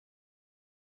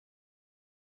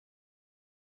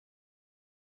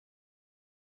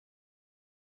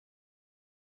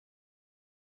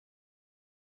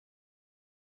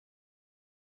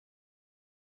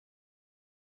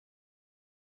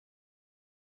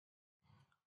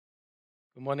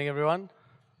Good morning, everyone.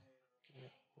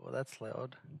 Well, that's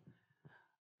loud.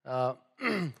 Uh,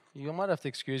 you might have to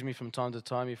excuse me from time to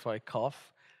time if I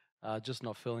cough. Just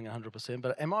not feeling 100%.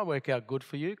 But it might work out good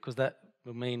for you because that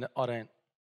will mean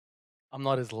I'm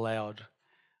not as loud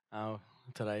uh,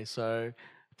 today. So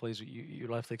please,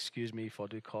 you'll have to excuse me if I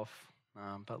do cough.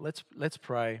 But let's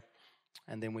pray,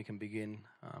 and then we can begin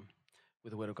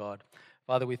with the Word of God.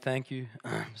 Father, we thank you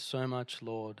so much,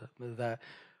 Lord, that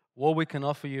what we can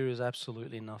offer you is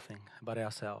absolutely nothing but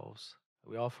ourselves.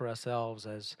 We offer ourselves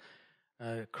as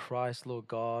Christ, Lord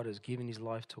God, has given his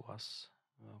life to us.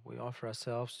 We offer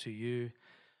ourselves to you,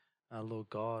 Lord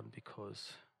God,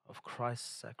 because of Christ's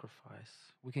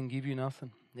sacrifice. We can give you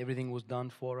nothing. Everything was done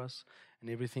for us, and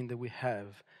everything that we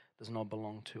have does not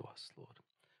belong to us, Lord.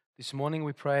 This morning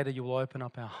we pray that you will open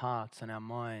up our hearts and our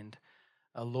mind,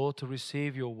 Lord, to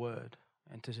receive your word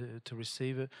and to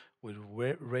receive it with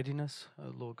readiness,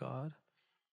 Lord God,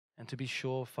 and to be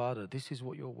sure, Father, this is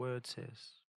what your word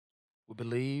says. We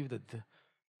believe that the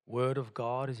word of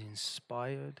God is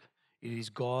inspired, it is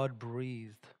God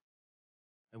breathed,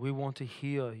 and we want to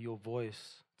hear your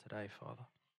voice today, Father.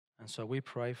 And so we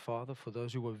pray, Father, for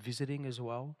those who are visiting as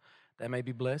well, they may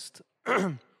be blessed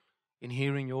in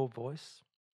hearing your voice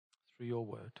through your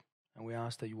word. And we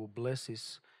ask that you will bless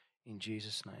this in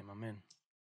Jesus' name. Amen.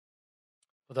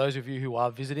 For those of you who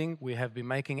are visiting, we have been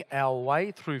making our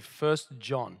way through 1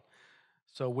 John.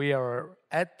 So we are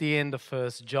at the end of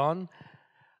 1 John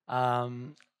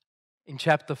in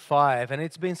chapter 5. And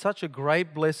it's been such a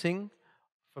great blessing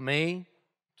for me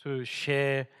to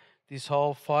share these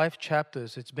whole 5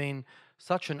 chapters. It's been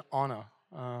such an honor.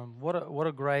 What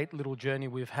a great little journey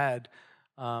we've had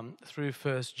through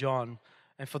 1 John.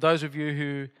 And for those of you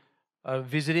who are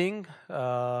visiting,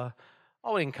 I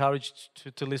would encourage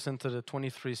to listen to the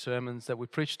 23 sermons that we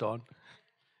preached on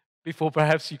before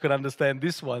perhaps you could understand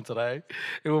this one today.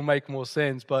 It will make more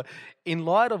sense. But in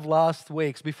light of last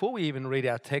week's, before we even read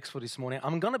our text for this morning,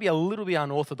 I'm going to be a little bit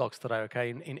unorthodox today, okay,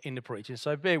 in the preaching.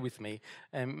 So bear with me,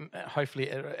 and hopefully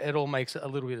it all makes a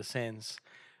little bit of sense.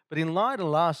 But in light of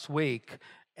last week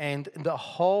and the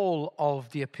whole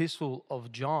of the epistle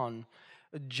of John,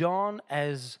 John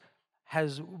has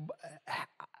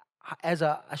as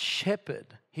a shepherd,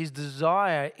 his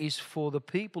desire is for the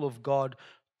people of God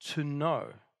to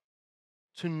know,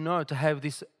 to have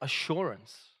this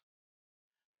assurance.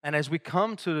 And as we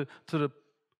come to the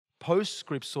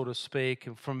postscript, so to speak,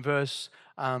 from verse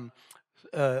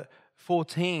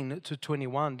 14 to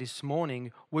 21 this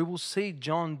morning, we will see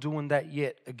John doing that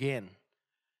yet again.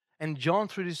 And John,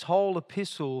 through this whole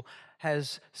epistle,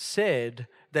 has said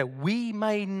that we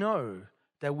may know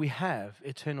that we have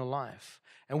eternal life.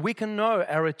 And we can know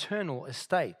our eternal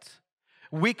estate.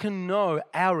 We can know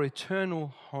our eternal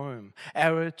home,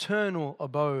 our eternal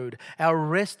abode, our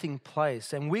resting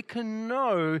place. And we can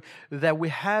know that we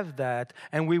have that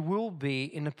and we will be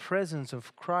in the presence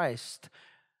of Christ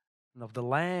and of the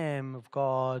Lamb of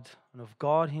God and of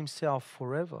God himself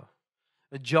forever.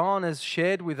 John has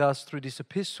shared with us through this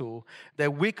epistle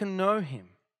that we can know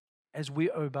him as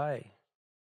we obey.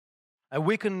 And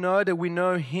we can know that we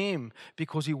know him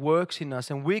because he works in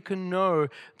us. And we can know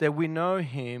that we know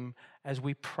him as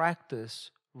we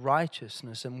practice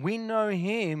righteousness. And we know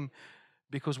him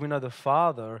because we know the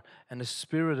Father and the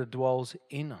Spirit that dwells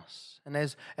in us. And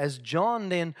as John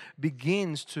then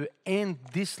begins to end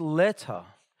this letter,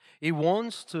 he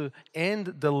wants to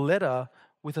end the letter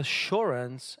with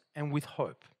assurance and with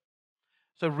hope.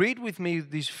 So read with me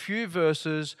these few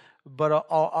verses, but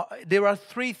there are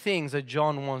 3 things that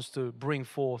John wants to bring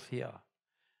forth here.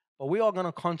 But we are going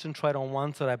to concentrate on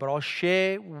one today, but I'll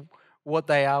share what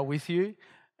they are with you,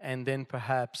 and then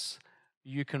perhaps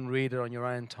you can read it on your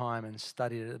own time and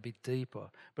study it a bit deeper.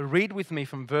 But read with me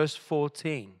from verse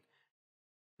 14.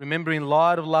 Remember, in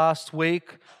light of last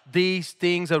week, these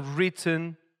things are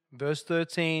written, verse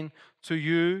 13, to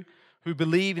you who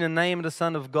believe in the name of the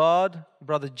Son of God.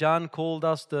 Brother John called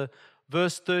us the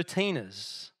verse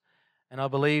 13ers. And I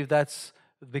believe that's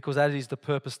because that is the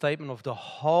purpose statement of the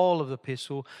whole of the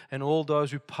epistle, and all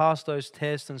those who pass those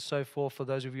tests and so forth, for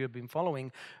those of you who have been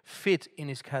following, fit in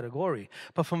this category.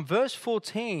 But from verse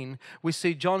 14, we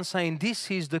see John saying, this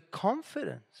is the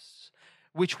confidence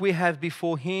which we have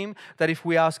before him, that if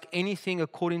we ask anything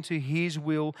according to his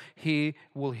will, he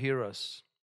will hear us.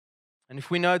 And if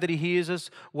we know that he hears us,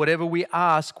 whatever we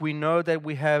ask, we know that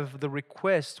we have the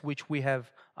request which we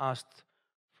have asked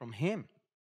from him.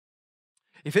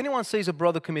 If anyone sees a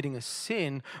brother committing a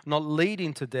sin not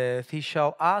leading to death, he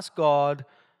shall ask God,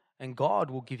 and God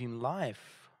will give him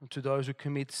life to those who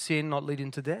commit sin not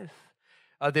leading to death.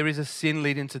 There is a sin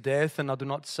leading to death, and I do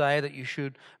not say that you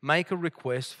should make a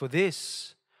request for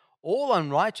this. All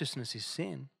unrighteousness is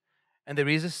sin, and there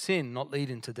is a sin not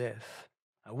leading to death.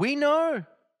 We know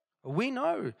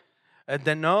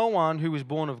that no one who is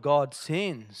born of God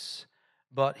sins,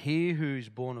 but he who is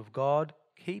born of God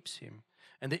keeps him,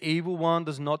 and the evil one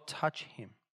does not touch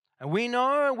him. And we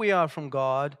know we are from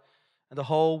God, and the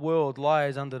whole world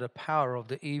lies under the power of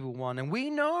the evil one. And we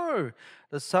know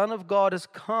the Son of God has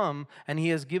come, and he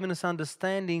has given us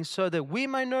understanding so that we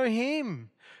may know him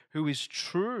who is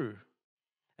true.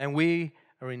 And we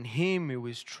are in him who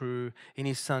is true, in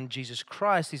his Son Jesus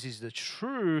Christ. This is the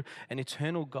true and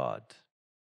eternal God.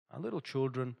 Our little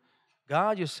children,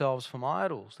 guard yourselves from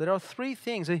idols. There are three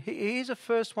things. Here's the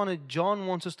first one that John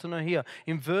wants us to know here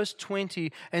in verse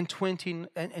 20 and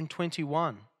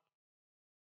 21.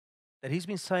 That he's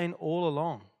been saying all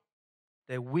along,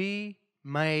 that we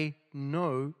may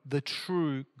know the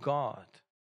true God.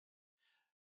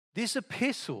 This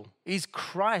epistle is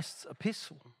Christ's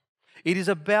epistle. It is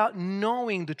about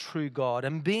knowing the true God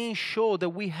and being sure that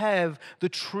we have the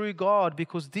true God,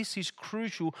 because this is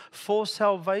crucial for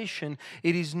salvation.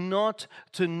 It is not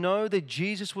to know that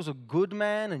Jesus was a good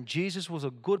man and Jesus was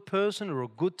a good person or a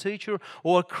good teacher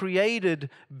or a created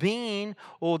being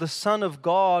or the Son of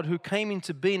God who came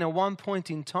into being at one point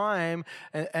in time,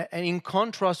 and in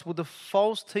contrast with the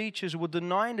false teachers who were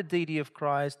denying the deity of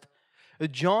Christ.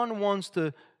 John wants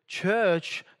the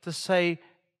church to say,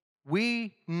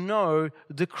 we know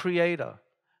the Creator.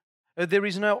 There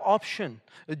is no option.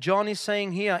 John is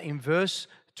saying here in verse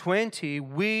 20,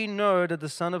 we know that the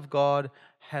Son of God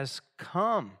has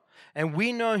come. And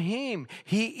we know Him.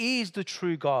 He is the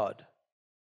true God.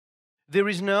 There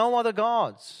is no other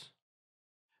gods.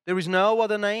 There is no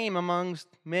other name amongst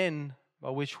men by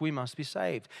which we must be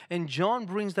saved. And John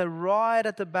brings that right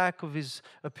at the back of his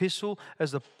epistle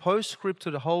as the postscript to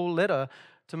the whole letter,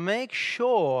 to make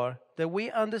sure that we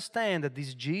understand that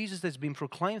this Jesus that's been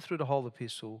proclaimed through the whole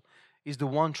epistle is the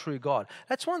one true God.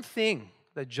 That's one thing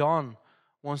that John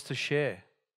wants to share.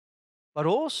 But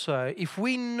also, if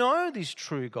we know this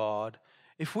true God,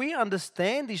 if we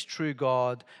understand this true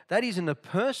God, that is in the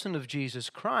person of Jesus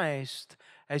Christ,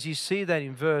 as you see that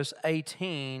in verse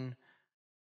 18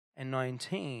 and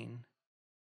 19,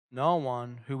 no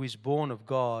one who is born of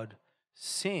God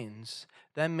sins.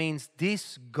 That means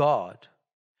this God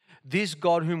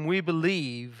whom we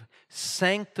believe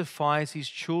sanctifies His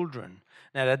children.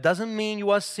 Now, that doesn't mean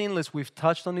you are sinless. We've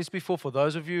touched on this before. For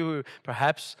those of you who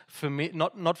perhaps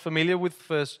not familiar with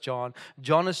 1 John,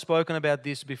 John has spoken about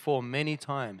this before many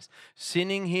times.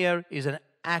 Sinning here is an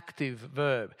active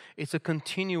verb. It's a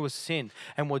continuous sin.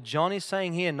 And what John is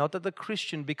saying here, not that the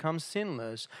Christian becomes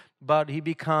sinless, but he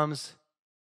becomes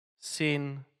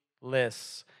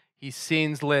sinless. He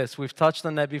sins less. We've touched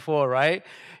on that before, right?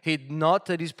 Not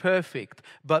that he's perfect,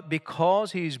 but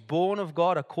because he is born of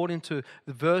God, according to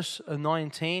verse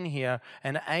 19 here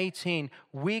and 18,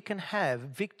 we can have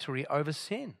victory over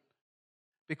sin.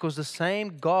 Because the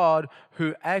same God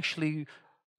who actually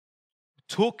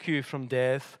took you from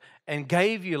death and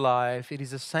gave you life, it is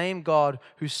the same God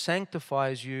who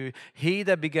sanctifies you. He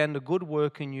that began the good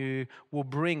work in you will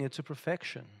bring it to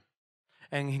perfection.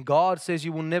 And God says He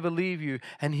will never leave you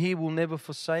and He will never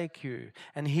forsake you.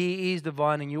 And He is the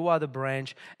vine and you are the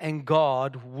branch, and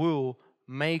God will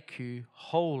make you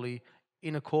holy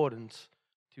in accordance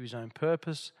to His own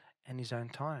purpose and His own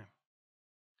time.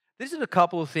 These are a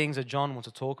couple of things that John wants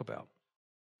to talk about.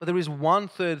 But there is one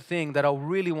third thing that I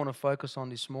really want to focus on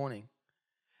this morning.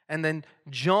 And then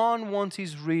John wants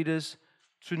his readers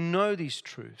to know these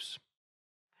truths.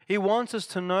 He wants us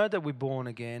to know that we're born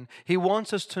again. He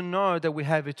wants us to know that we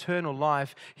have eternal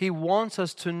life. He wants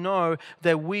us to know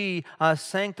that we are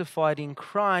sanctified in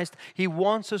Christ. He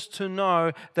wants us to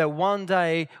know that one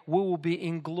day we will be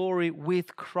in glory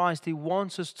with Christ. He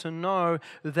wants us to know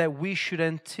that we should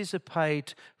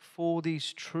anticipate for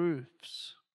these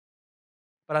truths.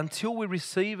 But until we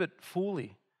receive it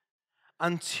fully,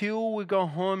 until we go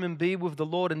home and be with the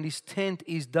Lord and this tent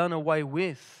is done away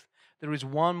with, there is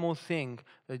one more thing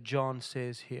that John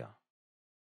says here.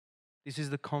 This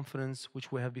is the confidence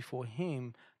which we have before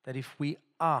Him, that if we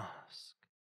ask.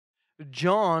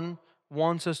 John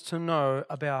wants us to know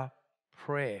about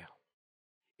prayer.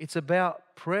 It's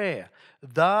about prayer.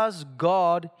 Does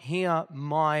God hear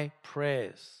my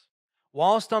prayers?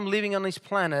 Whilst I'm living on this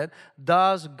planet,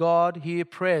 does God hear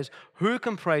prayers? Who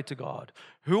can pray to God?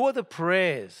 Who are the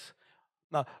prayers?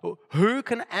 Now, who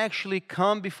can actually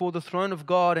come before the throne of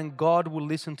God and God will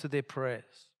listen to their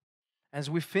prayers? As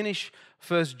we finish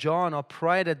 1 John, I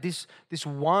pray that this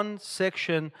one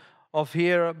section of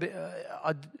here,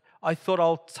 I thought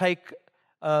I'll take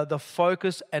the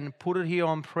focus and put it here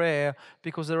on prayer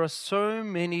because there are so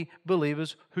many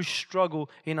believers who struggle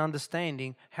in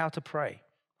understanding how to pray.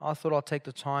 I thought I'd take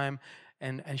the time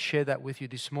and share that with you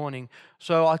this morning.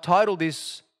 So I titled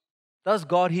this, Does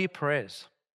God Hear Prayers?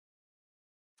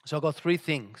 So I've got three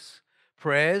things.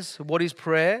 Prayers, what is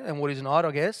prayer and what is not,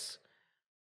 I guess.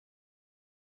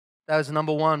 That is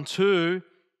number one. Two,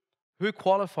 who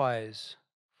qualifies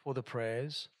for the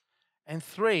prayers? And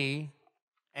three,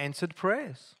 answered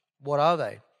prayers. What are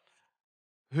they?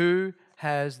 Who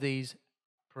has these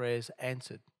prayers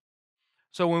answered?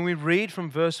 So when we read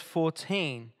from verse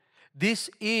 14, this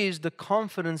is the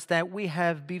confidence that we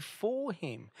have before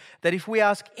Him, that if we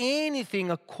ask anything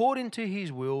according to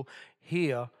His will,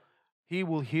 He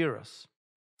will hear us.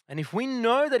 And if we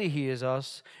know that He hears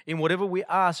us in whatever we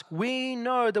ask, we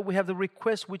know that we have the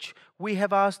request which we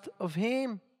have asked of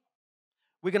Him.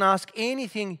 We can ask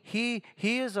anything, He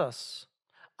hears us.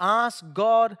 Ask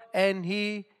God and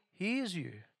He hears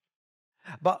you.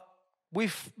 But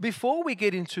before we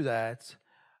get into that,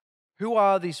 who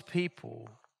are these people?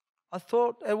 I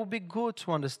thought it would be good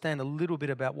to understand a little bit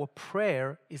about what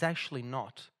prayer is actually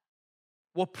not.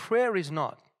 What prayer is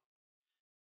not.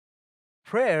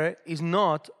 Prayer is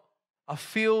not a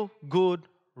feel-good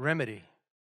remedy.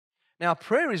 Now,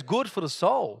 prayer is good for the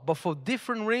soul, but for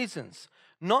different reasons.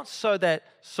 Not so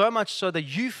much so that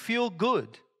you feel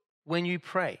good when you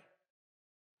pray.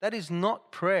 That is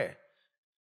not prayer.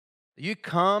 You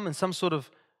come and some sort of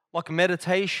like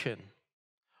meditation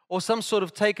or some sort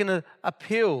of taking a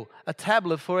pill, a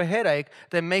tablet for a headache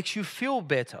that makes you feel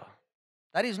better.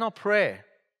 That is not prayer.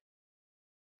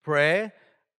 Prayer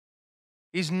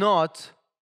is not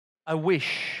a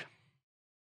wish.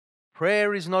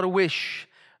 Prayer is not a wish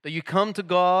that you come to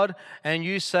God and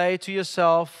you say to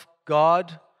yourself,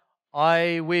 God,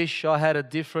 I wish I had a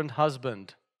different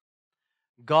husband.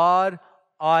 God,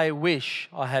 I wish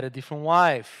I had a different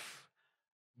wife.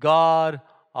 God,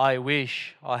 I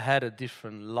wish I had a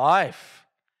different life.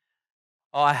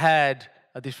 I had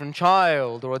a different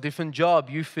child or a different job.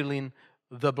 You fill in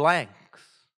the blanks.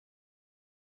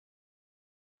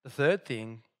 The third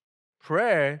thing,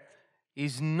 prayer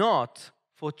is not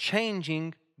for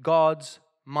changing God's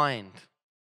mind.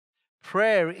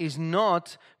 Prayer is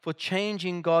not for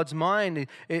changing God's mind.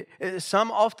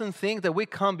 Some often think that we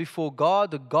come before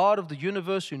God, the God of the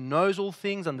universe who knows all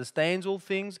things, understands all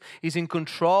things, is in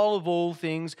control of all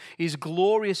things, is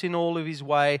glorious in all of His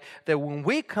way, that when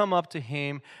we come up to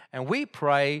Him and we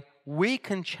pray, we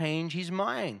can change His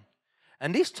mind.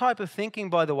 And this type of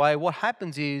thinking, by the way, what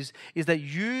happens is that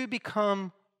you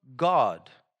become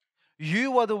God.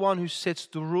 You are the one who sets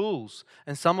the rules.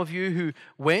 And some of you who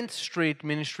went street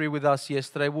ministry with us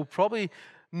yesterday will probably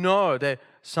know that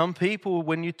some people,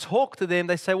 when you talk to them,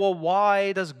 they say, well,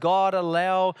 why does God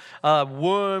allow a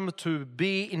worm to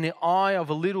be in the eye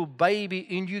of a little baby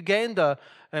in Uganda?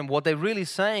 And what they're really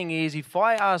saying is, if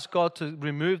I ask God to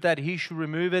remove that, He should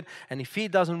remove it. And if He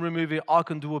doesn't remove it, I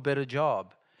can do a better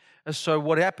job. And so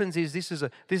what happens is this is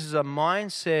a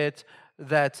mindset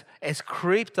that has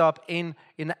creeped up in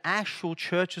actual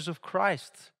churches of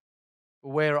Christ,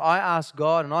 where I ask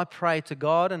God and I pray to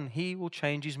God and He will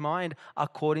change His mind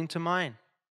according to mine.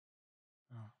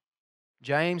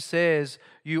 James says,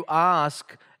 you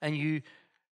ask and you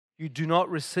do not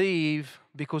receive,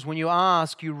 because when you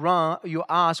ask, you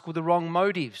ask with the wrong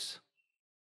motives.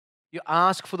 You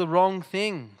ask for the wrong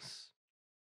things,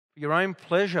 for your own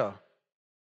pleasure.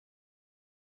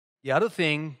 The other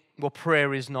thing, what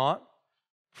prayer is not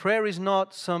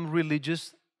some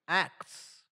religious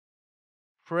acts.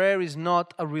 Prayer is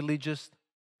not a religious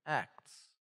act.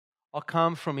 I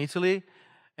come from Italy,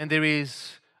 and there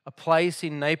is a place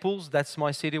in Naples, that's my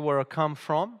city where I come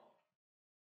from.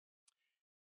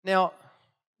 Now,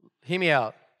 hear me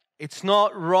out. It's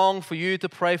not wrong for you to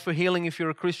pray for healing if you're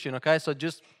a Christian, okay? So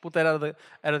just put that out of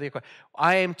the equation.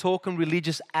 I am talking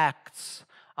religious acts.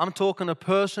 I'm talking a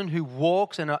person who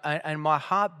walks and my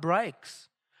heart breaks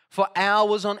for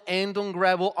hours on end on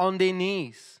gravel on their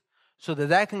knees so that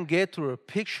they can get through a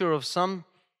picture of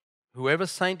whoever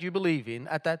saint you believe in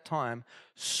at that time,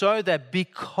 so that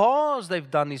because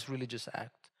they've done this religious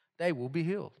act, they will be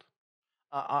healed.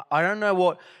 I don't know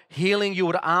what healing you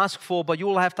would ask for, but you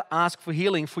will have to ask for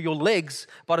healing for your legs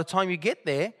by the time you get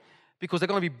there, because they're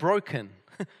going to be broken,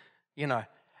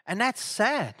 And that's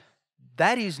sad.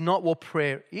 That is not what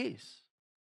prayer is.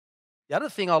 The other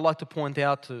thing I'd like to point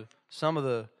out to some of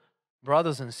the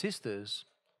brothers and sisters,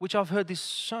 which I've heard this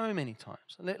so many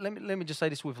times. Let me just say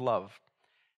this with love.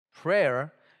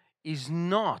 Prayer is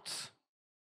not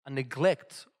a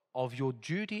neglect of your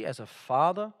duty as a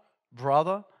father,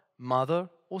 brother, mother,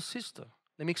 or sister.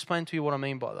 Let me explain to you what I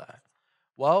mean by that.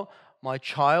 Well, my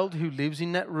child who lives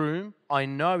in that room, I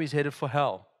know is headed for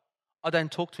hell. I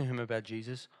don't talk to him about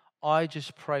Jesus. I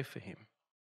just pray for him.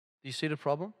 Do you see the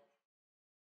problem?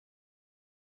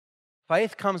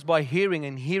 Faith comes by hearing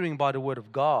and hearing by the word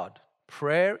of God.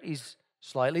 Prayer is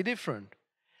slightly different.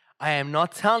 I am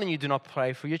not telling you do not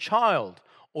pray for your child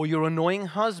or your annoying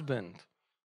husband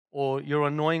or your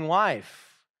annoying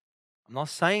wife. I'm not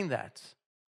saying that.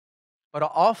 But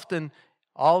often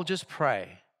I'll just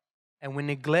pray and we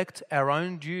neglect our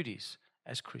own duties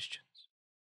as Christians.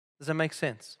 Does that make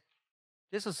sense?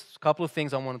 Just a couple of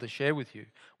things I wanted to share with you.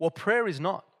 What prayer is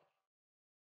not.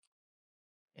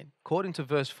 According to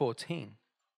verse 14,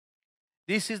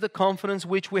 this is the confidence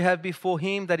which we have before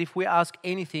him, that if we ask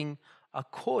anything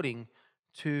according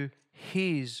to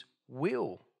his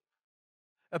will.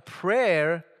 A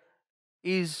prayer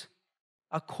is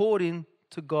according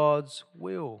to God's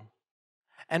will.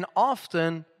 And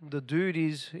often the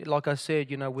duties, like I said,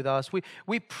 with us,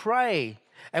 we pray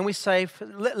and we say,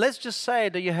 let's just say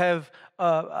that you have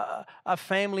a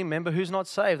family member who's not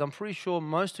saved. I'm pretty sure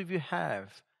most of you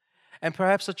have. And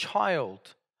perhaps a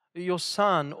child, your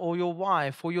son or your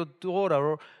wife or your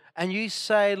daughter, and you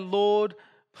say, Lord,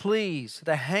 please,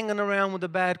 they're hanging around with a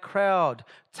bad crowd.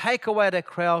 Take away that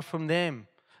crowd from them,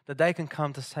 that they can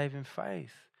come to saving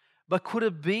faith. But could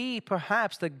it be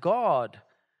perhaps that God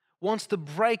wants to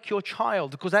break your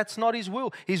child? Because that's not His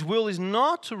will. His will is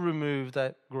not to remove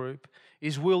that group.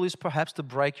 His will is perhaps to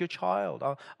break your child.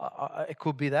 It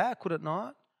could be that, could it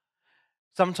not?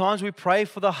 Sometimes we pray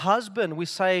for the husband. We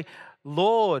say,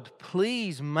 Lord,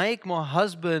 please make my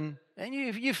husband, and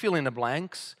you fill in the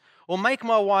blanks, or make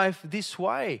my wife this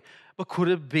way. But could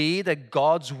it be that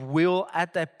God's will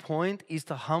at that point is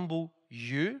to humble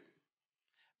you?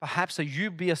 Perhaps that you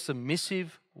be a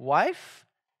submissive wife?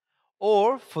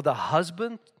 Or for the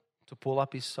husband to pull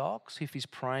up his socks if he's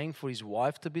praying for his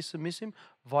wife to be submissive,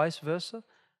 vice versa?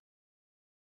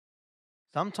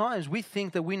 Sometimes we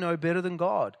think that we know better than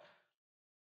God.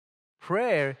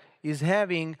 Prayer is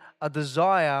having a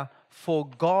desire for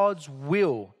God's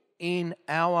will in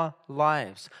our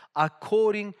lives,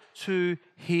 according to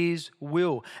His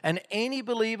will. And any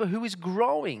believer who is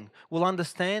growing will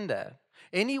understand that.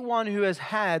 Anyone who has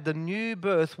had the new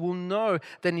birth will know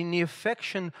that in the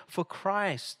affection for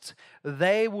Christ,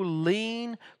 they will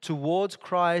lean towards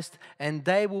Christ and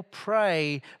they will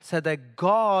pray so that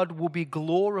God will be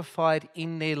glorified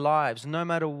in their lives, no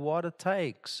matter what it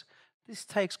takes. This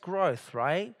takes growth,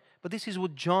 right? But this is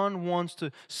what John wants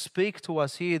to speak to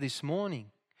us here this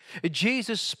morning.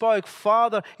 Jesus spoke,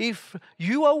 Father, if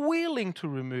you are willing to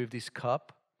remove this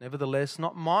cup, nevertheless,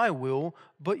 not my will,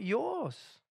 but yours.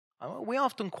 We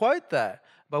often quote that,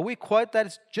 but we quote that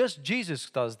it's just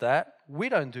Jesus does that. We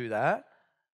don't do that.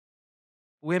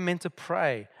 We're meant to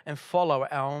pray and follow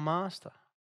our Master.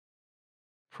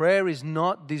 Prayer is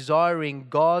not desiring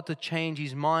God to change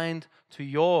His mind to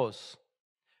yours.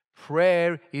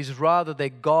 Prayer is rather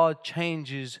that God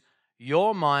changes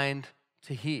your mind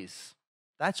to His.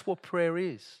 That's what prayer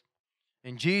is.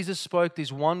 And Jesus spoke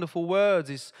these wonderful words.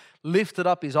 He lifted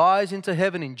up His eyes into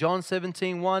heaven in John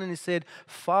 17:1 and He said,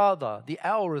 Father, the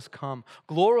hour has come.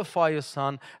 Glorify your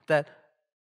Son, that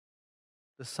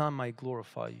the Son may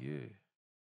glorify you.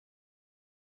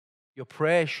 Your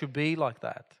prayer should be like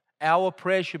that. Our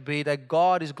prayer should be that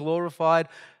God is glorified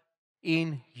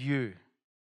in you.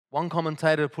 One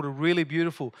commentator put it really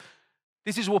beautiful.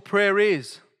 This is what prayer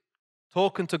is: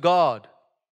 talking to God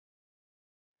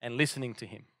and listening to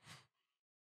Him.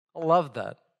 I love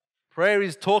that. Prayer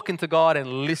is talking to God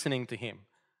and listening to Him.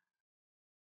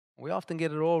 We often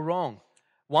get it all wrong.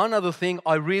 One other thing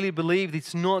I really believe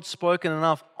it's not spoken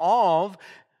enough of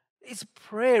is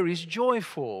prayer is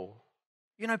joyful.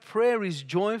 Prayer is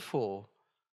joyful.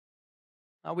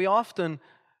 Now, we often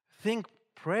think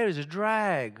prayer is a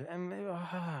drag. And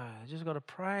I just got to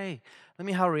pray. Let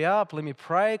me hurry up. Let me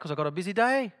pray because I got a busy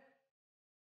day.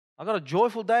 I got a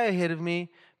joyful day ahead of me.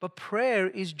 But prayer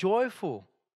is joyful.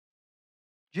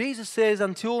 Jesus says,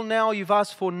 until now you've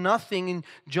asked for nothing in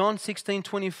John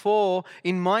 16:24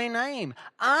 in my name.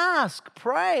 Ask,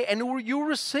 pray, and you'll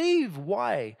receive.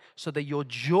 Why? So that your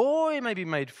joy may be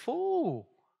made full.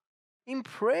 In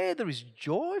prayer there is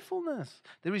joyfulness.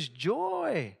 There is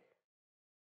joy.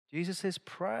 Jesus says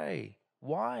pray.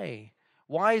 Why?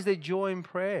 Why is there joy in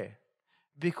prayer?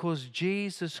 Because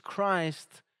Jesus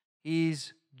Christ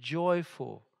is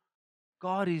joyful.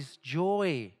 God is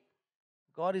joy.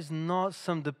 God is not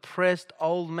some depressed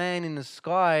old man in the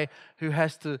sky who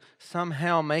has to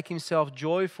somehow make himself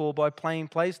joyful by playing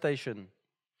PlayStation.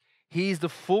 He is the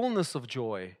fullness of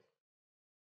joy.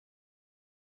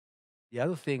 The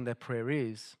other thing that prayer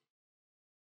is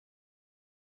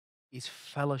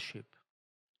fellowship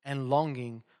and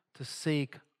longing to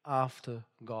seek after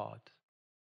God.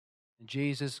 And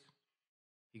Jesus,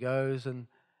 he goes and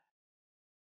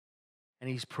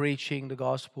he's preaching the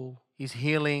gospel, he's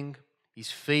healing,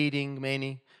 he's feeding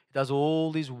many, he does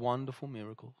all these wonderful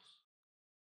miracles.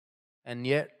 And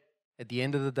yet, at the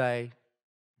end of the day,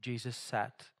 Jesus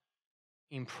sat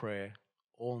in prayer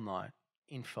all night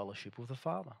in fellowship with the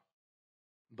Father.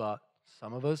 But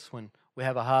some of us, when we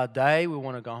have a hard day, we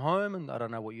want to go home, and I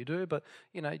don't know what you do, but,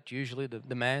 usually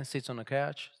the man sits on the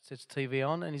couch, sets TV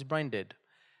on, and he's brain dead.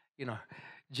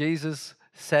 Jesus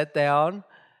sat down,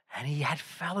 and he had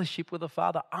fellowship with the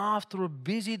Father. After a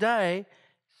busy day,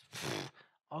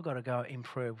 I've got to go in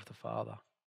prayer with the Father.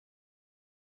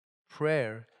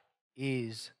 Prayer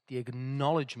is the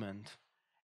acknowledgement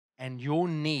and your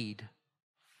need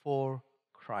for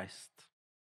Christ.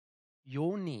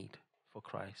 Your need for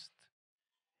Christ.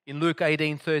 In Luke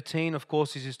 18:13, of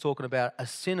course, this is talking about a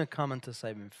sinner coming to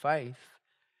saving faith.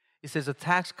 It says a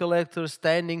tax collector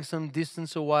standing some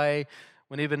distance away,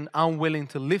 when even unwilling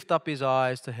to lift up his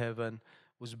eyes to heaven,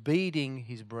 was beating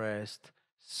his breast,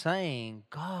 saying,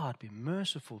 God, be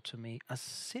merciful to me, a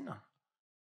sinner.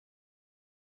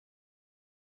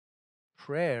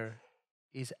 Prayer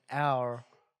is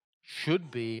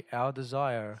should be our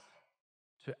desire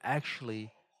to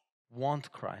actually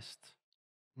want Christ,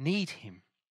 need Him.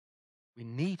 We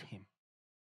need Him.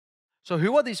 So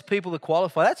who are these people that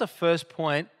qualify? That's a first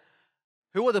point.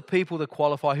 Who are the people that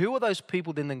qualify? Who are those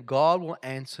people then God will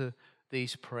answer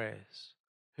these prayers?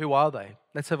 Who are they?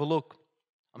 Let's have a look.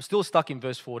 I'm still stuck in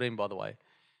verse 14, by the way.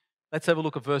 Let's have a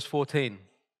look at verse 14.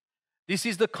 This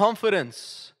is the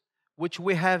confidence which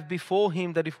we have before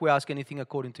Him, that if we ask anything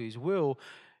according to His will,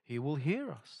 He will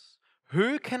hear us.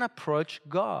 Who can approach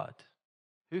God?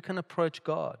 Who can approach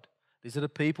God? These are the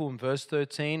people in verse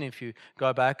 13. If you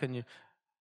go back and you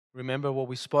remember what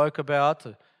we spoke about,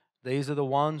 these are the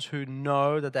ones who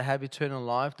know that they have eternal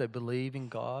life. They believe in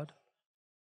God.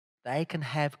 They can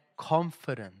have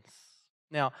confidence.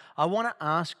 Now, I want to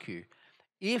ask you,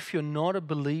 if you're not a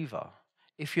believer,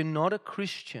 if you're not a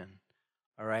Christian,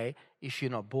 all right, if you're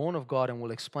not born of God, and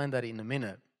we'll explain that in a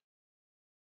minute,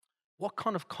 what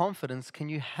kind of confidence can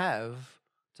you have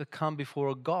to come before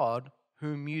a God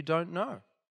whom you don't know?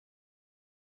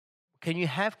 Can you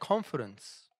have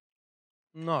confidence?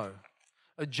 No.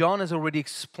 John has already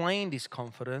explained his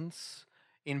confidence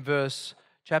in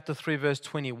chapter 3, verse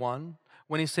 21,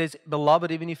 when he says,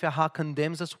 Beloved, even if our heart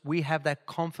condemns us, we have that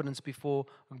confidence before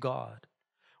God.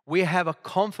 We have a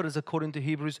confidence, according to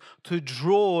Hebrews, to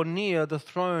draw near the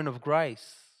throne of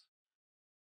grace.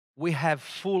 We have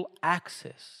full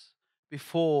access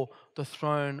before the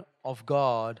throne of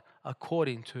God,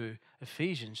 according to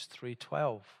Ephesians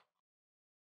 3:12.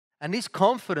 And this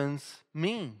confidence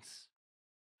means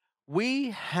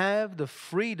we have the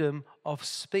freedom of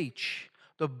speech,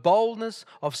 the boldness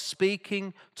of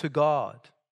speaking to God,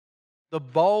 the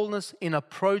boldness in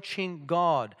approaching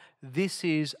God. This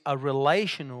is a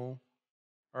relational,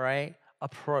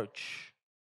 approach.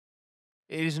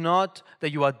 It is not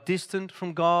that you are distant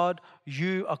from God,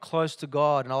 you are close to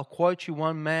God. And I'll quote you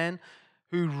one man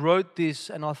who wrote this,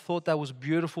 and I thought that was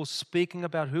beautiful, speaking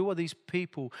about who are these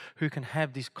people who can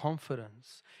have this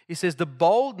confidence. He says, the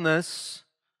boldness,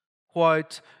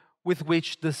 quote, with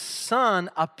which the Son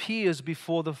appears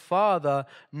before the Father,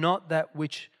 not that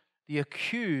which the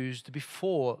accused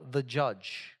before the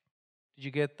judge. Did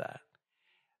you get that?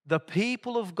 The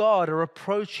people of God are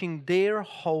approaching their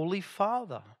Holy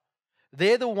Father.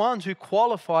 They're the ones who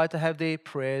qualify to have their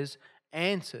prayers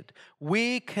answered.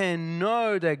 We can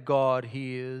know that God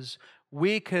hears.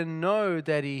 We can know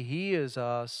that He hears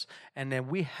us, and that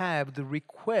we have the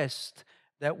request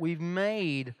that we've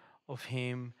made of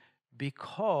Him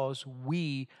because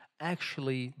we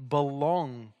actually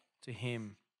belong to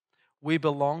Him. We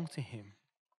belong to Him.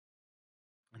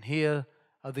 And here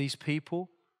are these people.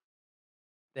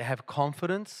 They have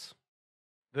confidence.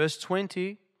 Verse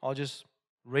 20, I'll just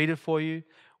read it for you.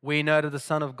 We know that the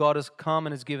Son of God has come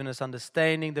and has given us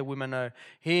understanding, that we may know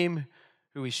Him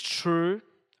who is true.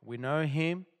 We know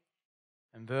Him.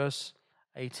 And verse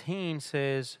 18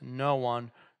 says, no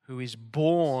one who is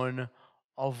born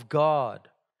of God.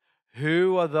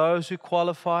 Who are those who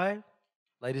qualify?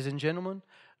 Ladies and gentlemen,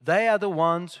 they are the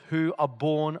ones who are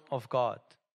born of God.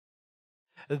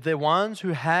 The ones who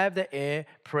have their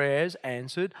prayers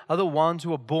answered are the ones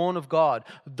who are born of God.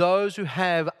 Those who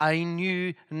have a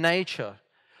new nature.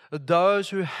 those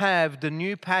who have the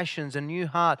new passions and new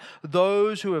heart,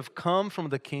 those who have come from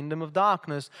the kingdom of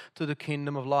darkness to the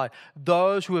kingdom of light,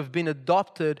 those who have been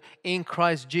adopted in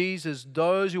Christ Jesus,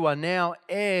 those who are now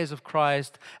heirs of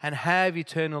Christ and have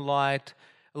eternal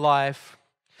life,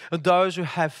 those who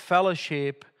have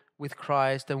fellowship with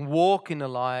Christ and walk in the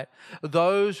light,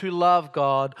 those who love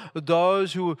God,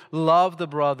 those who love the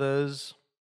brothers,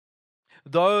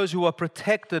 those who are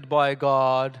protected by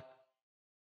God,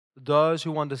 those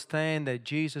who understand that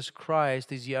Jesus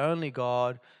Christ is the only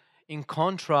God, in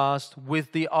contrast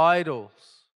with the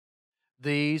idols.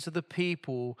 These are the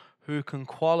people who can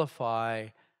qualify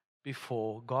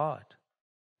before God.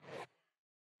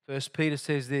 1 Peter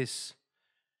says this,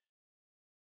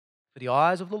 "For the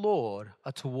eyes of the Lord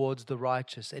are towards the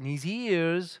righteous, and His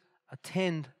ears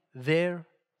attend their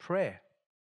prayer.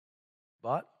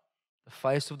 But the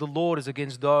face of the Lord is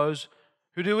against those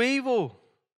who do evil."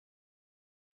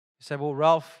 You say, "Well,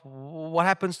 Ralph, what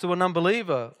happens to an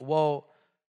unbeliever?" Well,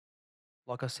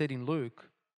 like I said in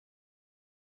Luke,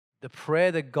 the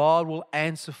prayer that God will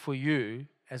answer for you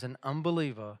as an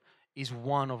unbeliever is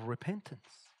one of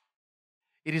repentance.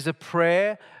 It is a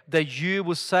prayer that you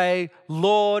will say,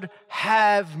 "Lord,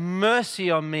 have mercy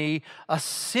on me, a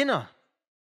sinner.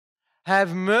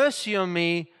 Have mercy on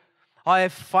me. I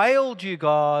have failed you,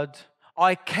 God.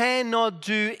 I cannot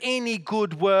do any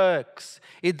good works."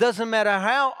 It doesn't matter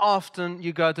how often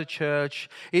you go to church.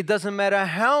 It doesn't matter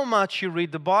how much you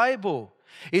read the Bible.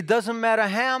 It doesn't matter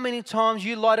how many times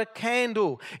you light a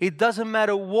candle. It doesn't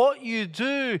matter what you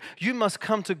do. You must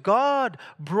come to God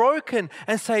broken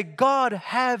and say, "God,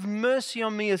 have mercy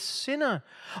on me, a sinner.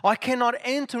 I cannot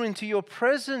enter into your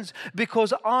presence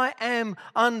because I am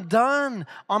undone.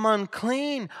 I'm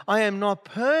unclean. I am not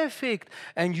perfect."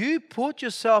 And you put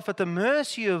yourself at the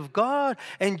mercy of God.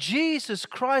 And Jesus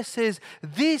Christ says,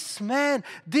 "This man,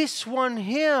 this one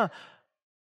here,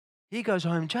 he goes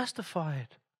home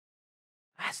justified."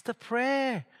 That's the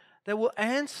prayer that will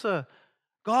answer.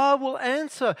 God will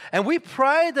answer. And we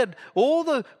pray that all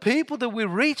the people that we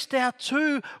reached out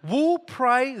to will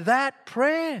pray that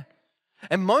prayer.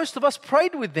 And most of us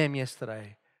prayed with them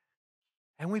yesterday.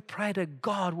 And we pray that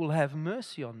God will have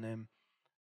mercy on them.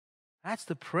 That's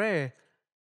the prayer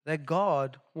that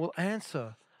God will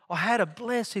answer. I had a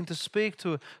blessing to speak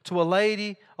to a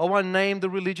lady. I won't name the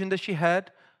religion that she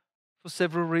had for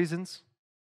several reasons.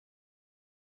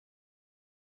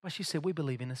 But she said, "We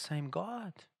believe in the same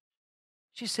God."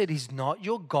 She said, "Is not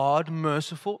your God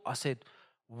merciful?" I said,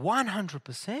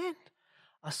 100%.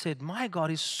 I said, "My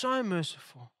God is so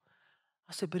merciful."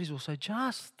 I said, "But He's also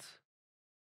just.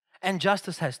 And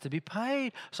justice has to be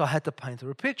paid." So I had to paint her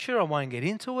a picture. I won't get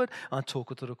into it. I took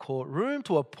her to the courtroom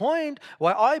to a point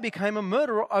where I became a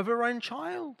murderer of her own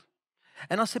child.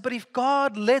 And I said, "But if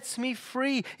God lets me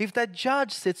free, if that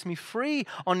judge sets me free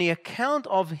on the account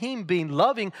of Him being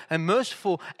loving and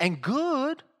merciful and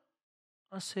good,"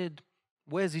 I said,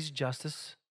 "where's His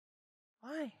justice?"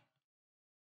 Why?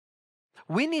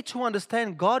 We need to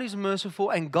understand God is merciful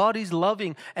and God is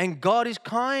loving and God is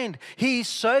kind. He is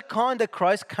so kind that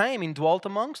Christ came and dwelt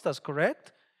amongst us,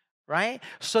 correct? Right?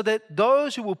 So that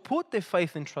those who will put their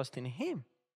faith and trust in Him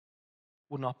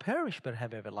will not perish but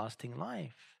have everlasting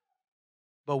life.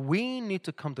 But we need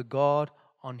to come to God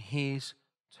on His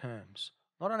terms,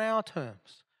 not on our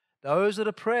terms. Those are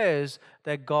the prayers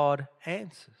that God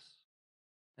answers.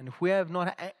 And if we have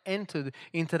not entered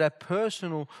into that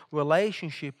personal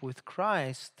relationship with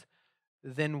Christ,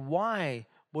 then why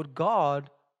would God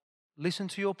listen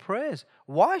to your prayers?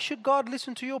 Why should God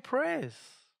listen to your prayers?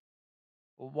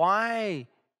 Why?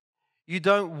 You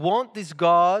don't want this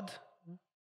God.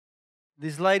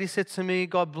 This lady said to me,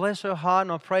 God bless her heart,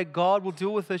 and I pray God will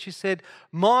deal with her. She said,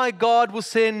 "My God will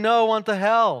send no one to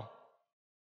hell."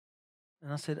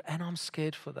 And I said, "And I'm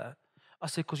scared for that." I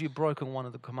said, "Because you've broken one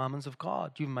of the commandments of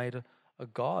God. You've made a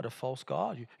God, a false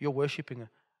God. You're worshiping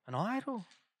an idol."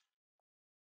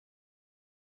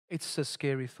 It's a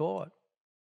scary thought.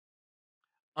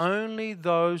 Only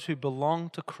those who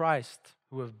belong to Christ,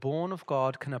 who have born of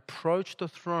God, can approach the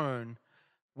throne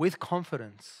with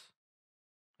confidence.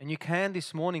 And you can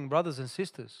this morning, brothers and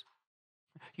sisters.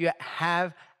 You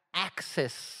have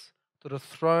access to the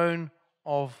throne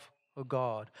of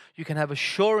God. You can have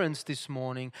assurance this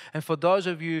morning. And for those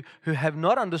of you who have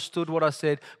not understood what I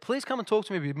said, please come and talk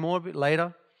to me a bit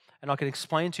later, and I can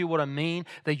explain to you what I mean,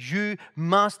 that you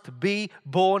must be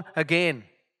born again.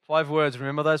 5 words.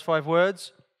 Remember those 5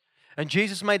 words? And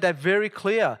Jesus made that very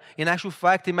clear. In actual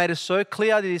fact, He made it so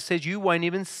clear that He says you won't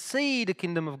even see the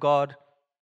kingdom of God.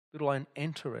 You won't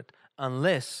enter it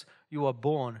unless you are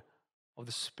born of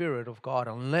the Spirit of God,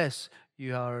 unless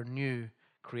you are a new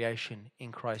creation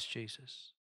in Christ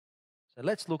Jesus. So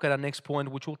let's look at our next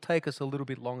point, which will take us a little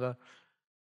bit longer.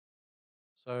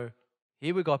 So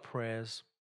here we got prayers.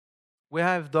 We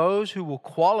have those who will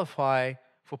qualify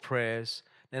for prayers.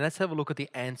 Now let's have a look at the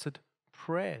answered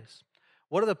prayers.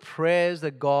 What are the prayers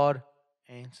that God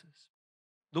answers?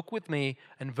 Look with me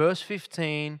in verse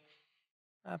 15,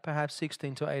 perhaps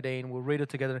 16 to 18. We'll read it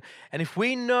together. And if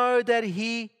we know that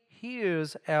He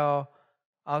hears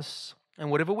us, and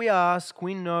whatever we ask,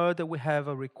 we know that we have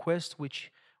a request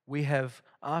which we have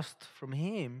asked from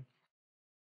Him.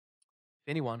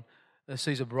 If anyone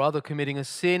sees a brother committing a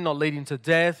sin not leading to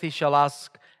death, he shall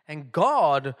ask, and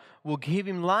God will give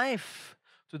him life.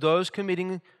 To those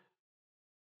committing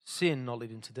sin not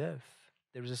leading to death.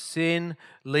 There is a sin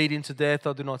leading to death.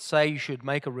 I do not say you should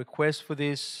make a request for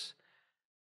this.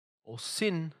 Or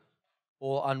sin,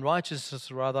 or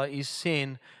unrighteousness rather, is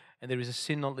sin, and there is a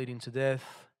sin not leading to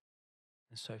death,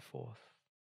 and so forth.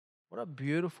 What a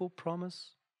beautiful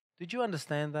promise. Did you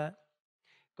understand that?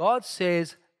 God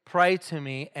says, pray to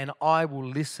me and I will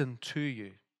listen to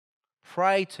you.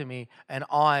 Pray to me and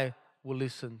I will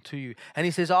listen to you. And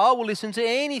He says, I will listen to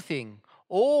anything,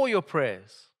 all your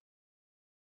prayers,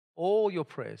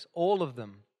 all of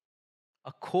them,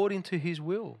 according to His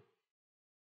will.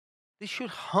 This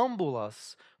should humble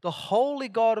us. The holy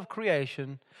God of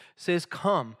creation says,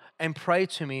 come and pray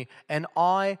to me and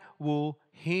I will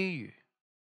hear you.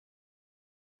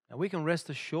 Now we can rest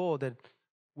assured that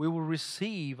we will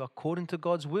receive, according to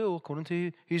God's will, according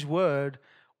to His word,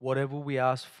 whatever we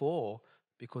ask for,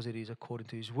 because it is according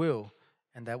to His will,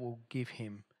 and that will give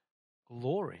Him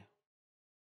glory.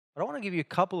 But I want to give you a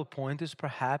couple of pointers,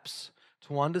 perhaps,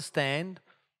 to understand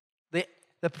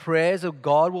the prayers of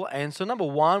God will answer. Number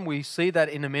one, we see that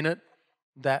in a minute,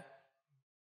 that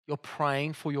you're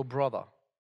praying for your brother.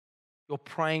 You're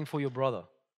praying for your brother.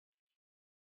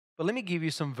 But let me give you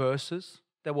some verses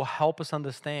that will help us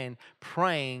understand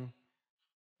praying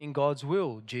in God's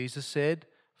will. Jesus said,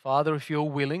 Father, if you're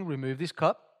willing, remove this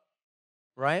cup,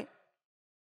 right?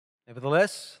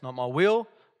 Nevertheless, not my will,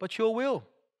 but your will.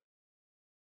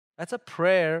 That's a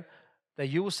prayer that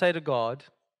you will say to God,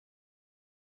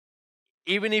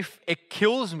 even if it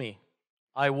kills me,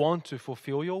 I want to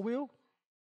fulfill your will.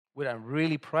 We don't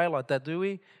really pray like that, do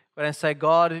we? We don't say,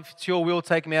 God, if it's your will,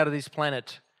 take me out of this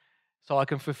planet so I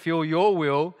can fulfill your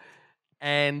will,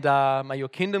 and may your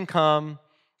kingdom come,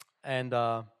 and,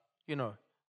 your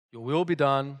will be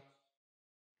done,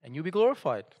 and you'll be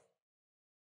glorified.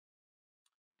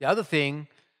 The other thing,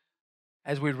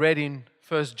 as we read in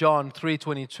 1 John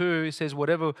 3:22, it says,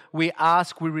 whatever we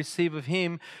ask, we receive of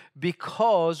Him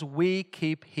because we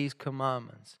keep His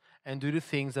commandments and do the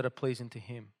things that are pleasing to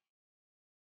Him.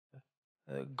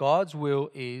 God's will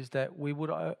is that we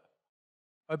would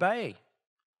obey,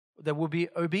 that we'll be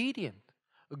obedient.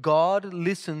 God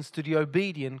listens to the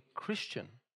obedient Christian.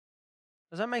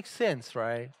 Does that make sense,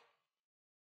 right?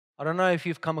 I don't know if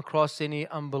you've come across any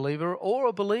unbeliever or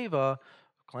a believer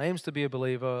who claims to be a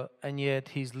believer, and yet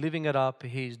he's living it up,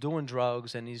 he's doing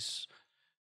drugs, and he's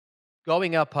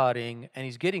going out partying, and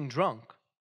he's getting drunk.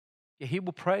 Yeah, he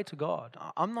will pray to God.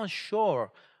 I'm not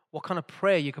sure what kind of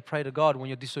prayer you could pray to God when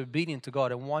you're disobedient to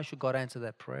God, and why should God answer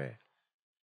that prayer?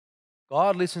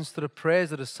 God listens to the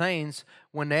prayers of the saints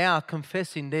when they are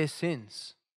confessing their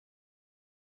sins.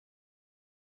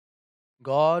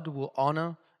 God will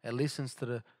honor and listens to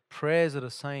the prayers of the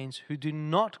saints who do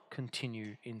not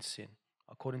continue in sin,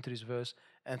 according to this verse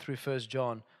and through 1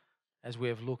 John, as we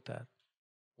have looked at.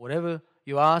 Whatever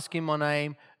you ask in my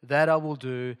name, that I will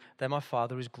do, that my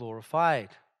Father is glorified.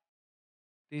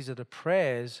 These are the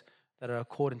prayers that are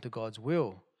according to God's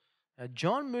will. Now,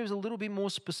 John moves a little bit more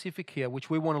specific here, which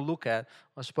we want to look at.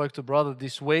 I spoke to a brother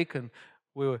this week, and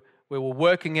we were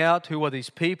working out who are these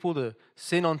people, the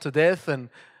sin unto death and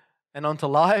unto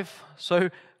life. So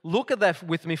look at that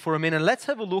with me for a minute. Let's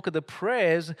have a look at the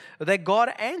prayers that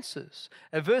God answers.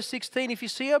 At verse 16, if you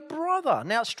see a brother.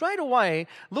 Now, straight away,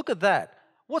 look at that.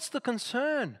 What's the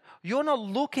concern? You're not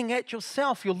looking at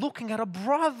yourself. You're looking at a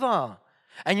brother.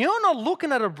 And you're not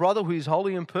looking at a brother who is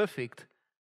holy and perfect.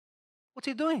 What's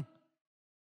he doing?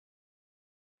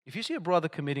 If you see a brother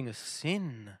committing a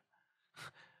sin,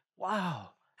 wow,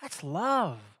 that's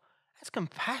love. That's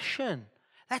compassion.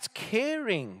 That's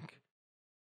caring.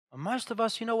 And most of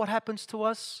us, you know what happens to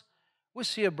us? We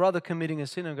see a brother committing a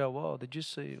sin and go, whoa, did you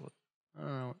see?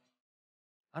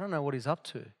 I don't know what he's up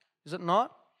to. Is it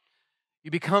not?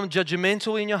 You become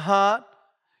judgmental in your heart.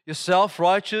 You're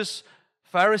self-righteous.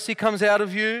 Pharisee comes out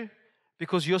of you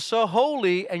because you're so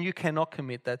holy and you cannot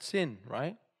commit that sin,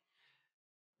 right?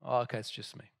 Oh, okay, it's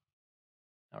just me.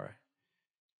 All right.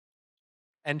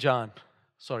 And John.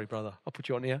 Sorry, brother, I'll put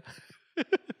you on here.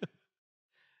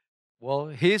 Well,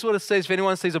 here's what it says. If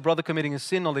anyone sees a brother committing a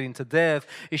sin or leading to death,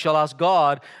 he shall ask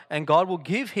God, and God will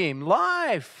give him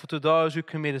life. To those who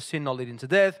commit a sin not leading to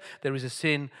death, there is a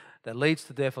sin that leads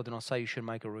to death. I do not say you should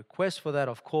make a request for that.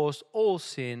 Of course, all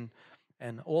sin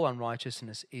and all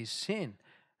unrighteousness is sin.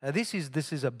 Now, this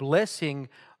is a blessing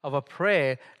of a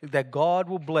prayer that God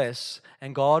will bless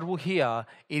and God will hear.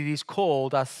 It is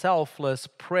called a selfless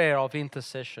prayer of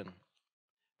intercession.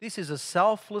 This is a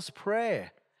selfless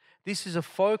prayer. This is a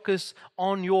focus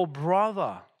on your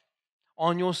brother,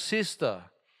 on your sister.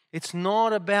 It's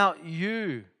not about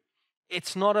you.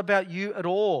 It's not about you at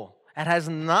all. It has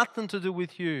nothing to do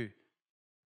with you.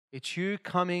 It's you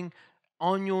coming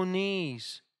on your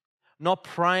knees, not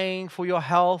praying for your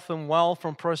health and wealth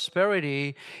and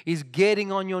prosperity, is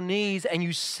getting on your knees and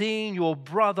you seeing your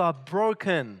brother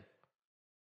broken.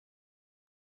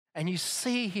 And you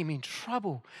see him in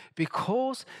trouble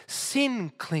because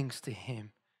sin clings to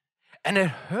him. And it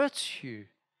hurts you.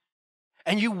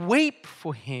 And you weep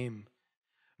for him.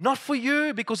 Not for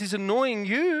you because he's annoying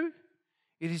you.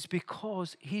 It is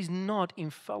because he's not in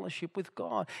fellowship with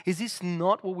God. Is this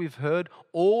not what we've heard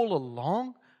all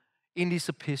along in this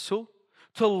epistle?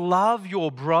 To love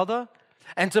your brother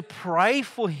and to pray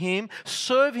for him,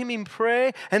 serve him in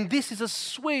prayer. And this is a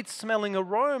sweet smelling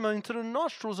aroma into the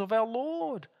nostrils of our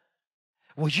Lord.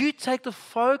 Well, you take the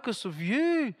focus of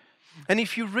you. And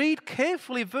if you read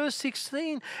carefully, verse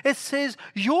 16, it says,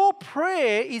 your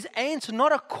prayer is answered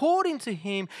not according to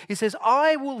him. It says,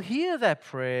 I will hear that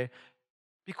prayer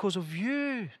because of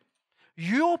you.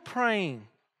 You're praying.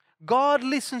 God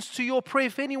listens to your prayer.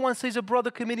 If anyone sees a brother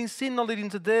committing sin not leading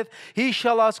to death, he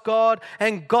shall ask God,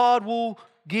 and God will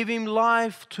give him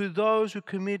life to those who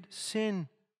commit sin.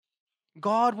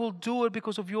 God will do it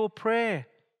because of your prayer.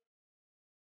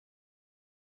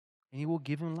 And he will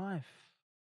give him life.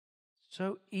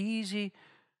 So easy.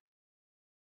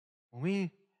 The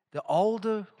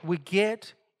older we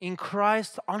get in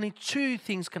Christ, only two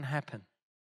things can happen.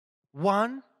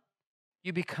 One,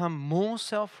 you become more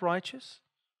self-righteous.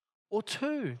 Or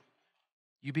two,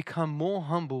 you become more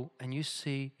humble and you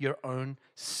see your own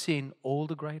sin all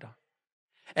the greater.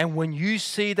 And when you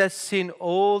see that sin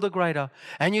all the greater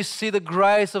and you see the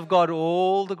grace of God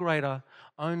all the greater,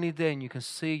 only then you can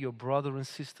see your brother and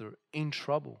sister in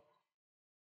trouble.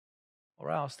 Or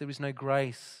else there is no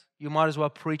grace. You might as well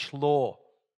preach law.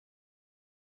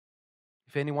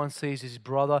 If anyone sees his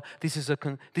brother, this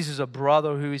is a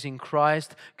brother who is in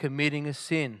Christ committing a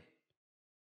sin.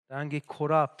 Don't get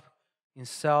caught up in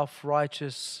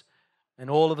self-righteous and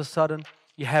all of a sudden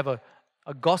you have a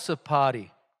gossip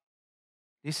party.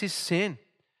 This is sin.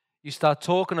 You start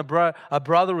talking about a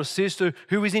brother or sister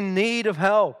who is in need of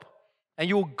help and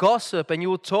you will gossip and you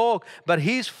will talk, but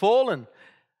he's fallen.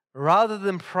 Rather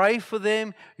than pray for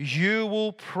them, you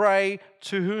will pray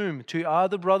to whom? To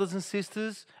other brothers and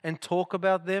sisters and talk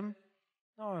about them?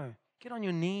 No. Get on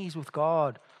your knees with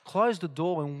God. Close the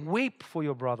door and weep for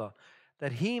your brother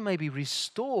that he may be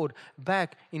restored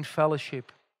back in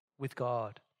fellowship with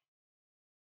God.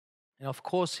 And of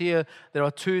course here there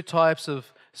are two types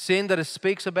of sin that it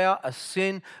speaks about. A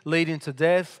sin leading to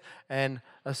death and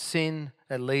a sin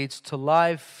that leads to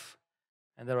life.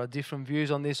 And there are different views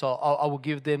on this. I will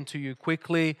give them to you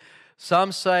quickly.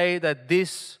 Some say that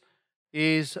this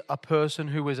is a person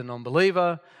who is a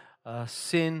non-believer,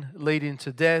 sin leading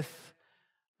to death.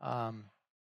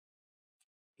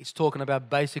 It's talking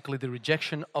about basically the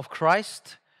rejection of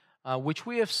Christ, which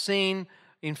we have seen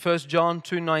in 1 John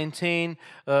 2:19.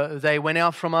 They went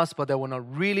out from us, but they were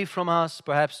not really from us.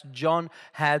 Perhaps John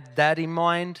had that in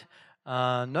mind.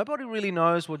 Nobody really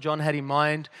knows what John had in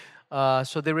mind.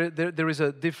 So there is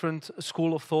a different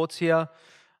school of thoughts here.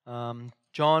 1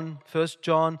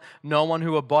 John, no one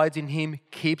who abides in him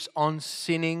keeps on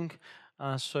sinning.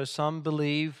 So some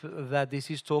believe that this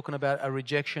is talking about a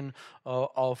rejection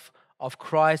of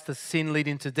Christ, the sin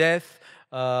leading to death.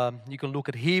 You can look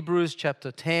at Hebrews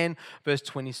chapter 10, verse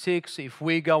 26. If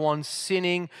we go on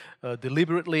sinning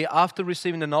deliberately after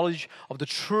receiving the knowledge of the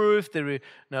truth, there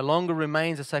no longer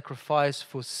remains a sacrifice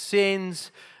for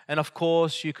sins. And of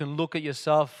course, you can look at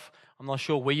yourself. I'm not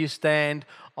sure where you stand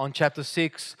on chapter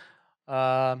 6,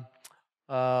 4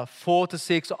 to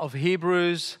 6 of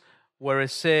Hebrews, where it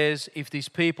says, if these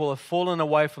people have fallen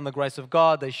away from the grace of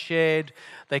God, they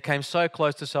came so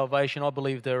close to salvation. I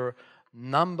believe they're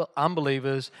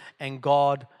unbelievers, and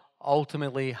God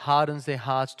ultimately hardens their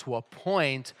hearts to a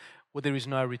point where there is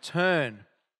no return.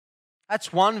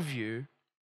 That's one view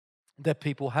that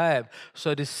people have.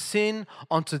 So the sin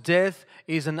unto death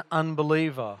is an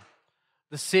unbeliever.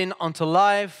 The sin unto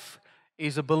life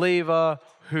is a believer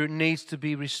who needs to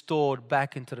be restored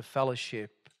back into the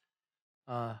fellowship.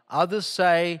 Others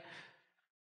say,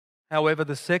 however,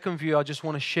 the second view I just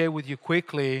want to share with you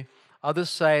quickly, others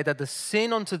say that the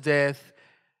sin unto death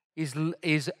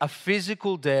is a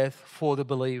physical death for the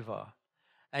believer.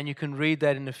 And you can read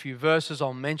that in a few verses.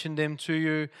 I'll mention them to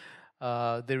you.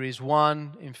 There is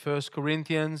one in 1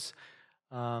 Corinthians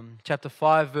chapter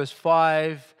 5, verse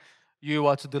 5. You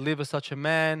are to deliver such a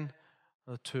man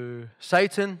to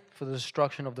Satan for the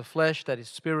destruction of the flesh, that his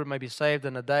spirit may be saved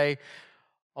in the day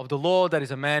of the Lord. That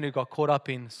is a man who got caught up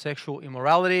in sexual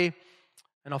immorality.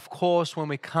 And of course, when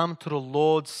we come to the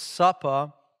Lord's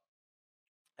Supper,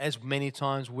 as many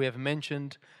times we have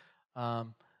mentioned,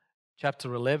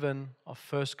 chapter 11 of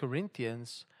 1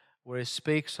 Corinthians, where it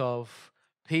speaks of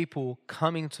people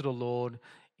coming to the Lord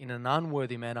in an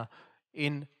unworthy manner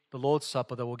in the Lord's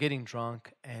Supper. They were getting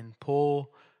drunk, and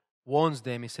Paul warns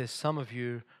them. He says, some of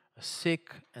you are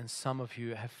sick and some of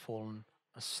you have fallen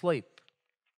asleep.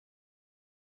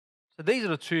 So these are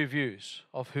the two views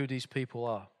of who these people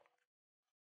are.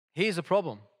 Here's the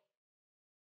problem.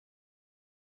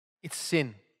 It's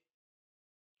sin.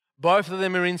 Both of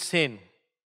them are in sin.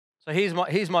 So here's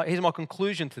my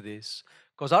conclusion to this,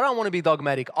 because I don't want to be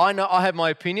dogmatic. I know I have my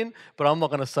opinion, but I'm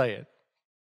not going to say it.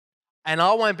 And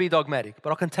I won't be dogmatic,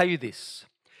 but I can tell you this.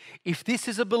 If this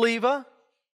is a believer,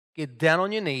 get down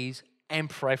on your knees and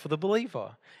pray for the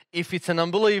believer. If it's an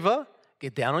unbeliever,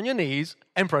 get down on your knees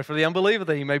and pray for the unbeliever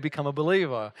that he may become a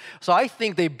believer. So I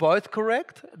think they're both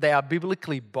correct. They are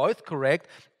biblically both correct.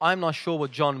 I'm not sure what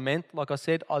John meant. Like I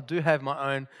said, I do have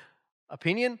my own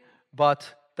opinion,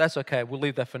 but that's okay. We'll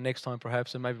leave that for next time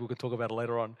perhaps, and maybe we can talk about it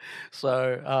later on.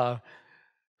 So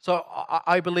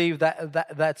I believe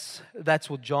that's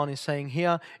what John is saying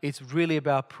here. It's really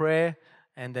about prayer,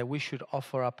 and that we should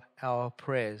offer up our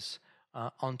prayers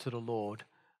unto the Lord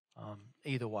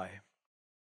either way,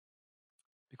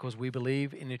 because we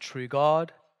believe in a true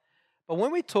God. But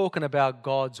when we're talking about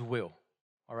God's will,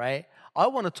 all right, I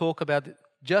want to talk about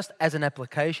just as an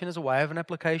application, as a way of an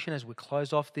application, as we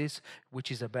close off this,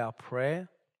 which is about prayer.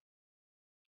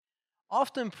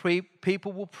 Often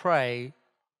people will pray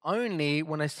only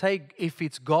when I say if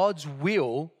it's God's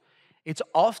will, it's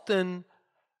often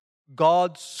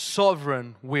God's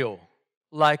sovereign will.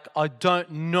 Like, I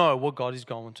don't know what God is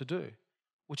going to do,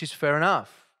 which is fair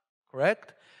enough,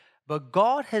 correct? But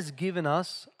God has given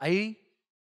us a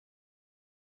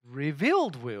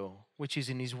revealed will, which is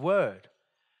in His Word.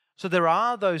 So there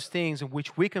are those things in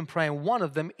which we can pray, and one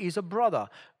of them is a brother.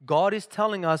 God is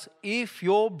telling us, if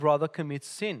your brother commits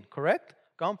sin, correct?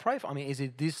 Go and pray for him. I mean, is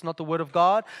this not the Word of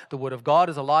God? The Word of God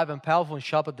is alive and powerful and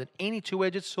sharper than any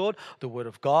two-edged sword. The Word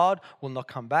of God will not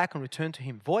come back and return to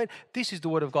Him void. This is the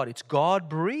Word of God. It's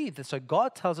God-breathed. And so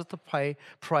God tells us to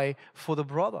pray for the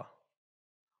brother.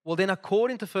 Well, then,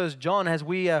 according to 1 John, as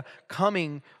we are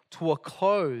coming to a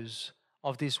close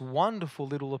of this wonderful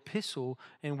little epistle,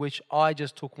 in which I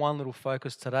just took one little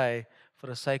focus today for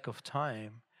the sake of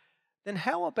time, then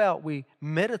how about we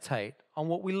meditate on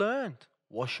what we learned?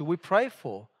 What should we pray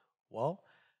for? Well,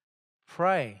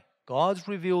 pray. God's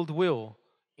revealed will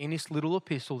in this little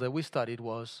epistle that we studied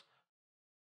was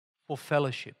for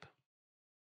fellowship.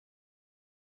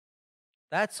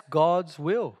 That's God's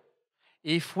will.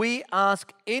 If we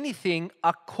ask anything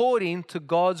according to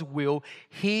God's will,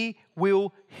 He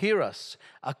will hear us.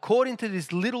 According to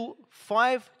this little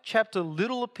 5-chapter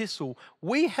little epistle,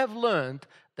 we have learned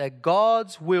that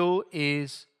God's will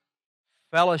is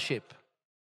fellowship.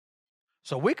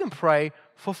 So we can pray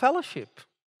for fellowship.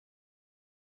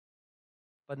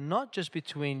 But not just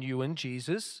between you and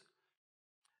Jesus.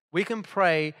 We can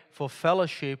pray for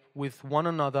fellowship with one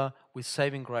another with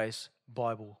Saving Grace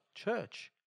Bible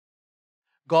Church.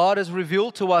 God has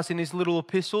revealed to us in His little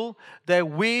epistle that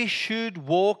we should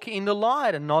walk in the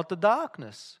light and not the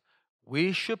darkness.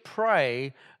 We should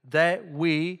pray that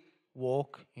we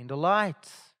walk in the light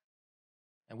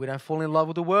and we don't fall in love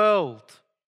with the world.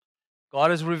 God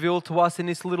has revealed to us in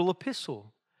this little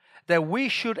epistle that we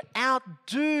should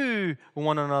outdo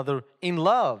one another in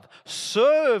love,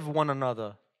 serve one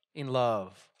another in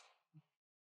love.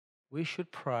 We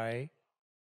should pray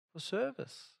for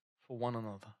service for one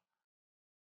another.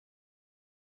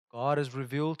 God has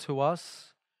revealed to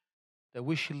us that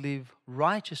we should live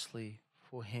righteously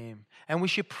for Him, and we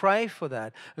should pray for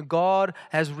that. God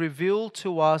has revealed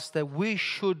to us that we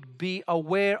should be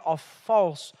aware of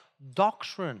false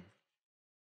doctrine.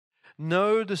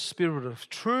 Know the spirit of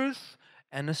truth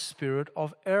and the spirit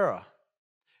of error.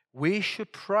 We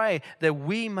should pray that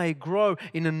we may grow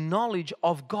in the knowledge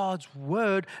of God's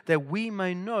word, that we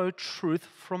may know truth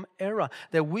from error,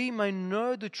 that we may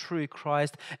know the true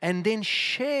Christ and then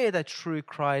share that true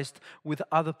Christ with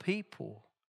other people.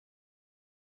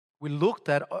 We looked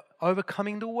at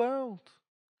overcoming the world.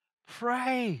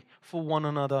 Pray for one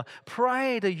another.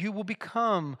 Pray that you will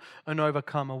become an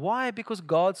overcomer. Why? Because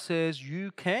God says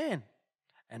you can.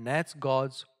 And that's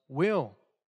God's will.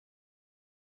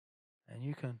 And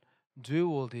you can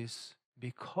do all this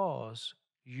because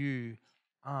you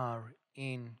are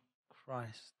in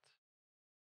Christ.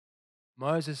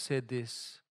 Moses said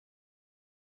this,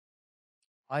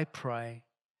 I pray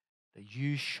that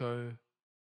you show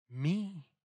me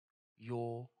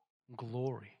your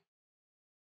glory.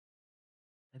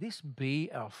 Let this be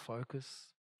our focus,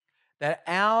 that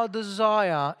our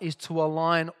desire is to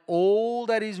align all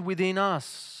that is within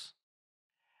us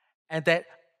and that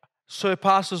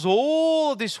surpasses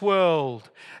all this world,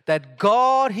 that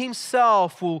God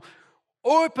Himself will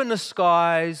open the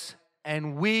skies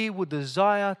and we will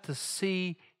desire to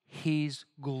see His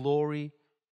glory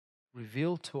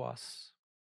revealed to us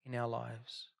in our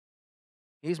lives.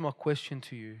 Here's my question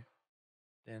to you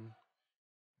then.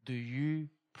 Do you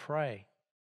pray?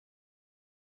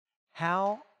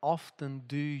 How often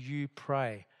do you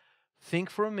pray? Think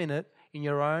for a minute in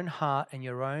your own heart and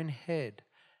your own head.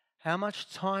 How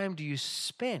much time do you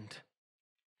spend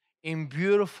in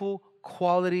beautiful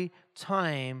quality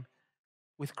time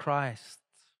with Christ?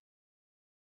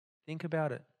 Think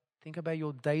about it. Think about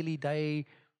your daily day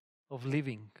of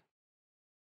living.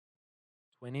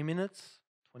 20 minutes,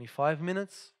 25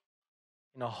 minutes,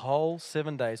 in a whole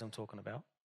 7 days I'm talking about.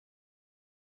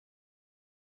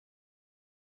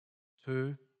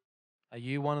 2, are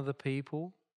you one of the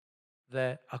people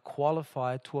that are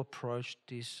qualified to approach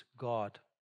this God?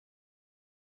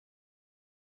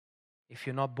 If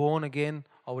you're not born again,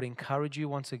 I would encourage you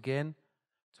once again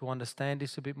to understand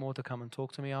this a bit more, to come and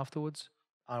talk to me afterwards.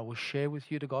 I will share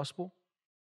with you the gospel.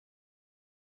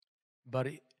 But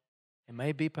it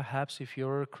may be perhaps if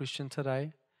you're a Christian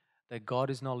today, that God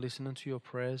is not listening to your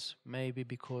prayers, maybe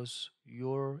because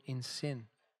you're in sin.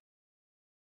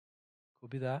 Could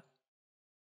be that.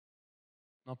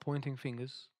 Not pointing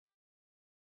fingers.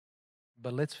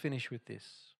 But let's finish with this.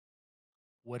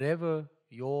 Whatever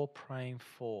you're praying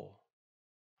for,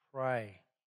 pray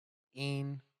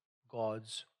in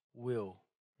God's will,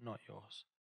 not yours,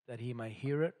 that He may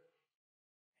hear it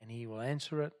and He will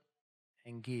answer it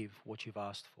and give what you've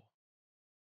asked for.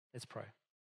 Let's pray.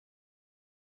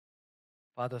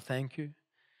 Father, thank you,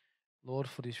 Lord,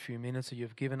 for these few minutes that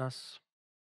you've given us.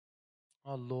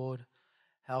 Oh, Lord,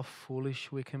 how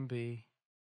foolish we can be.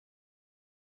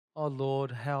 Oh,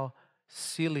 Lord, how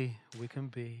silly we can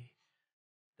be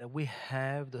that we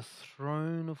have the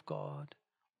throne of God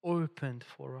opened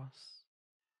for us.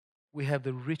 We have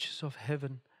the riches of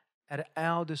heaven at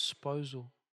our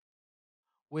disposal.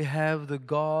 We have the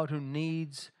God who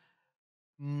needs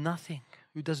nothing,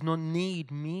 who does not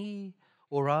need me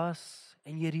or us,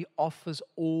 and yet He offers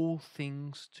all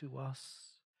things to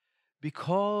us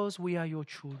because we are your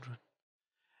children.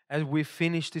 As we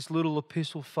finish this little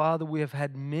epistle, Father, we have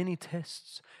had many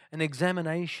tests and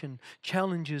examination,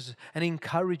 challenges and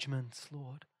encouragements,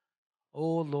 Lord.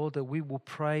 Oh, Lord, that we will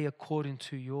pray according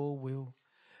to your will,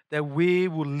 that we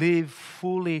will live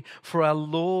fully for our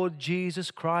Lord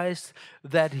Jesus Christ,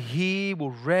 that He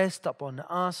will rest upon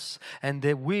us, and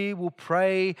that we will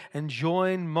pray and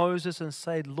join Moses and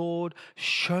say, Lord,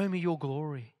 show me your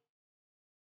glory.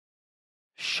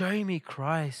 Show me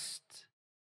Christ.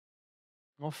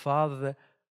 Oh, Father, there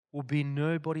will be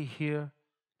nobody here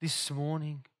this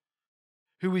morning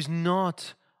who is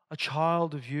not a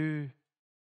child of you,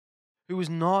 who is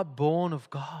not born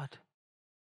of God.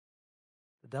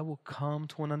 That will come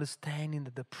to an understanding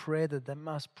that the prayer that they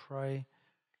must pray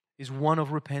is one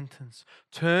of repentance,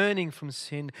 turning from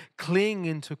sin,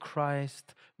 clinging to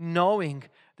Christ, knowing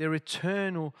their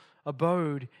eternal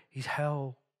abode is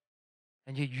hell.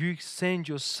 And yet you send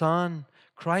your Son,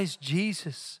 Christ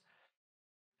Jesus,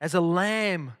 as a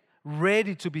lamb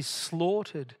ready to be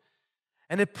slaughtered.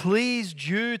 And it pleased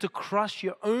you to crush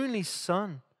your only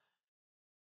Son.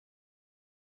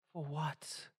 For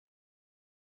what?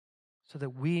 So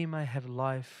that we may have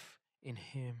life in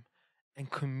Him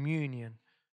and communion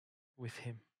with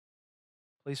Him.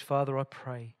 Please, Father, I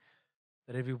pray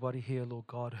that everybody here, Lord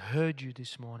God, heard you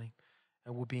this morning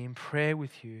and will be in prayer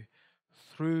with you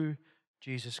through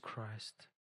Jesus Christ.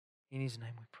 In His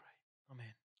name we pray.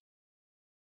 Amen.